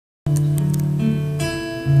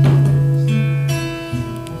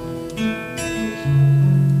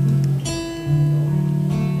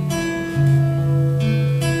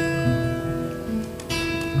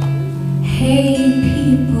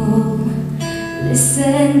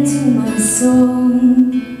listen to my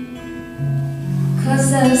song,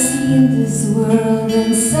 'cause I've seen this world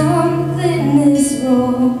and something is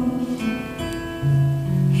wrong.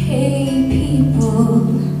 Hey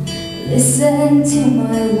people, listen to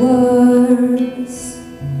my words,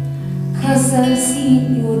 'cause I've seen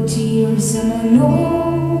your tears and I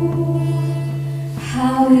know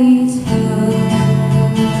how it hurts.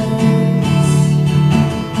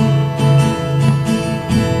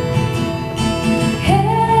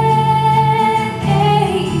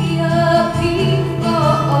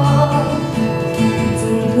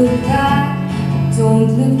 Don't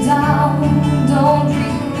look down, don't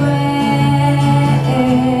regret.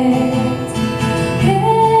 Hey,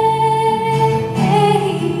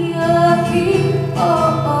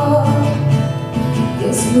 people,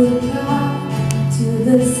 just look up to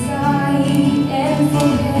the sky and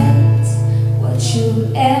forget what you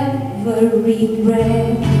ever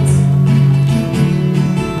regret.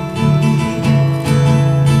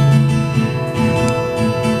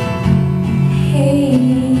 Hey,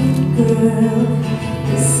 girl,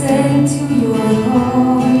 listen to your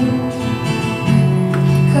heart,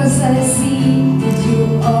 'cause I see that you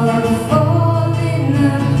are falling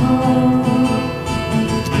apart.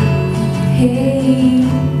 Hey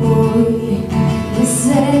boy,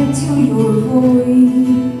 listen to your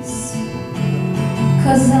voice,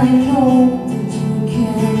 'cause I know that you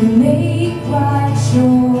can make right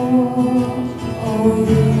choice.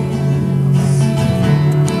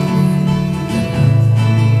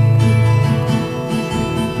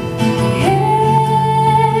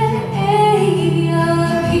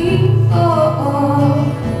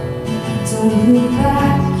 Don't look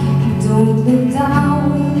back, don't look down,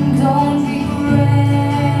 don't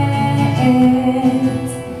regret.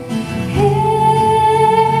 Hey,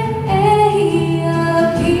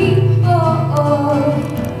 people,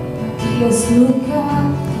 just look up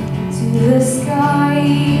to the sky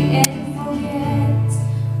and forget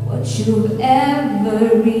what you ever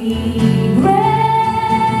regret.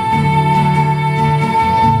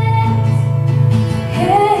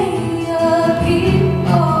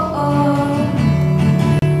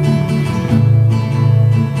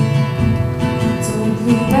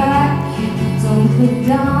 Look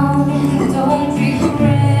down, don't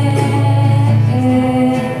regret.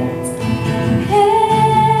 Hey,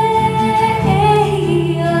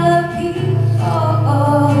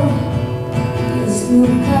 people, just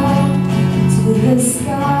look up to the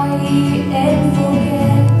sky and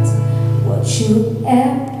forget what you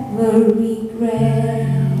ever regret.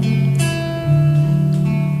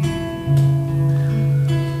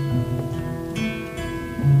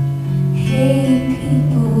 Hey,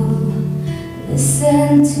 people,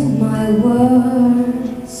 listen to my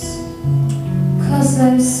words, 'cause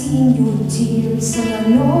I've seen your tears and I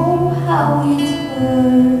know how it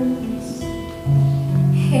hurts.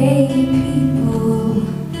 Hey people,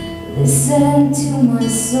 listen to my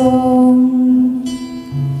song,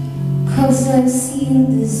 'cause I've seen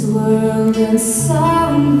this world and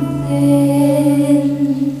something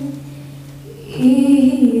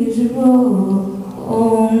is wrong.